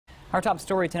Our top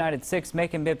story tonight at 6,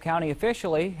 Macon-Bibb County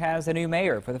officially has a new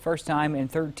mayor for the first time in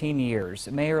 13 years.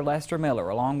 Mayor Lester Miller,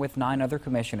 along with 9 other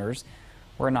commissioners,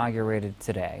 were inaugurated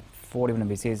today. 41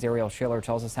 NBC's Ariel Schiller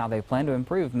tells us how they plan to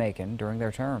improve Macon during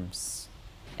their terms.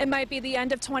 It might be the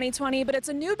end of 2020, but it's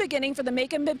a new beginning for the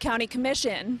Macon-Bibb County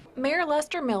Commission. Mayor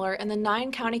Lester Miller and the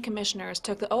 9 county commissioners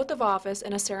took the oath of office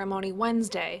in a ceremony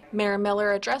Wednesday. Mayor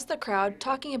Miller addressed the crowd,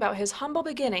 talking about his humble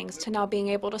beginnings to now being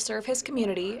able to serve his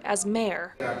community as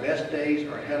mayor. Our best days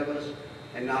are ahead of us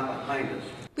and not behind us.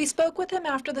 We spoke with him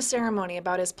after the ceremony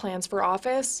about his plans for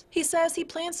office. He says he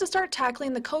plans to start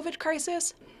tackling the COVID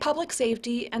crisis, public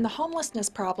safety, and the homelessness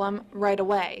problem right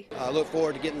away. I look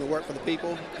forward to getting to work for the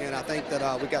people, and I think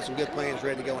that we've got some good plans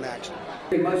ready to go in action.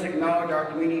 We must acknowledge our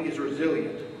community is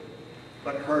resilient,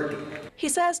 but hurting. He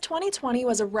says 2020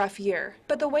 was a rough year,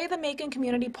 but the way the Macon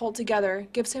community pulled together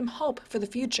gives him hope for the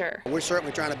future. We're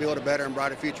certainly trying to build a better and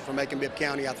brighter future for Macon-Bibb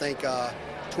County. I think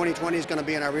 2020 is going to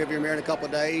be in our rearview mirror in a couple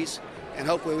of days, and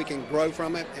hopefully we can grow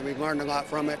from it, and we've learned a lot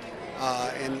from it,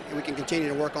 and we can continue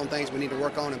to work on things we need to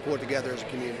work on and pull it together as a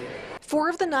community. 4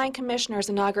 of the 9 commissioners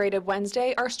inaugurated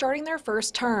Wednesday are starting their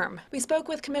first term. We spoke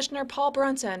with Commissioner Paul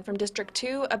Brunson from District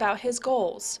 2 about his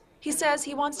goals. He says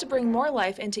he wants to bring more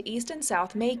life into East and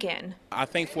South Macon. I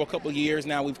think for a couple of years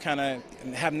now we've kind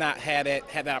of have not had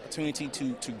the opportunity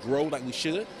to grow like we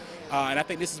should. And I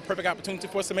think this is a perfect opportunity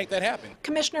for us to make that happen.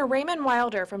 Commissioner Raymond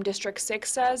Wilder from District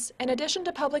 6 says, in addition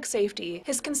to public safety,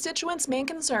 his constituents' main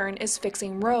concern is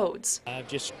fixing roads. I'm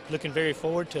just looking very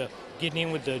forward to getting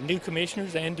in with the new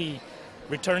commissioners and the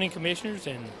returning commissioners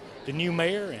and the new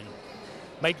mayor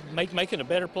and making a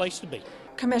better place to be.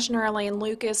 Commissioner Elaine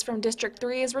Lucas from District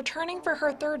 3 is returning for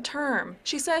her 3rd term.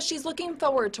 She says she's looking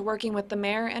forward to working with the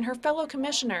mayor and her fellow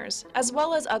commissioners, as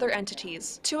well as other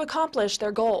entities, to accomplish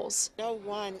their goals. No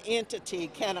one entity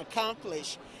can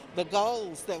accomplish the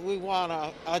goals that we want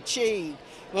to achieve,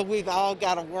 but we've all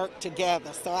got to work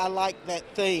together. So I like that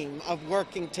theme of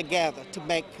working together to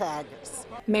make progress.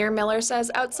 Mayor Miller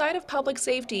says outside of public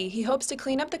safety, he hopes to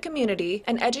clean up the community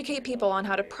and educate people on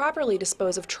how to properly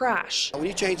dispose of trash. When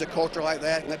you change a culture like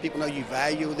that and let people know you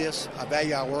value this,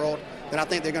 value our world, then I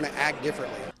think they're going to act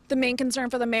differently. The main concern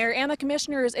for the mayor and the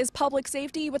commissioners is public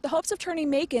safety, with the hopes of turning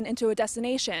Macon into a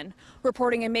destination.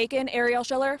 Reporting in Macon, Ariel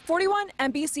Schiller, 41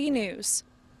 NBC News.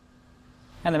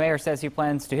 And the mayor says he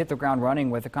plans to hit the ground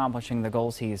running with accomplishing the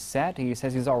goals he's set. He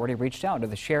says he's already reached out to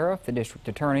the sheriff, the district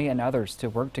attorney, and others to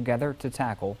work together to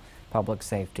tackle public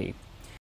safety.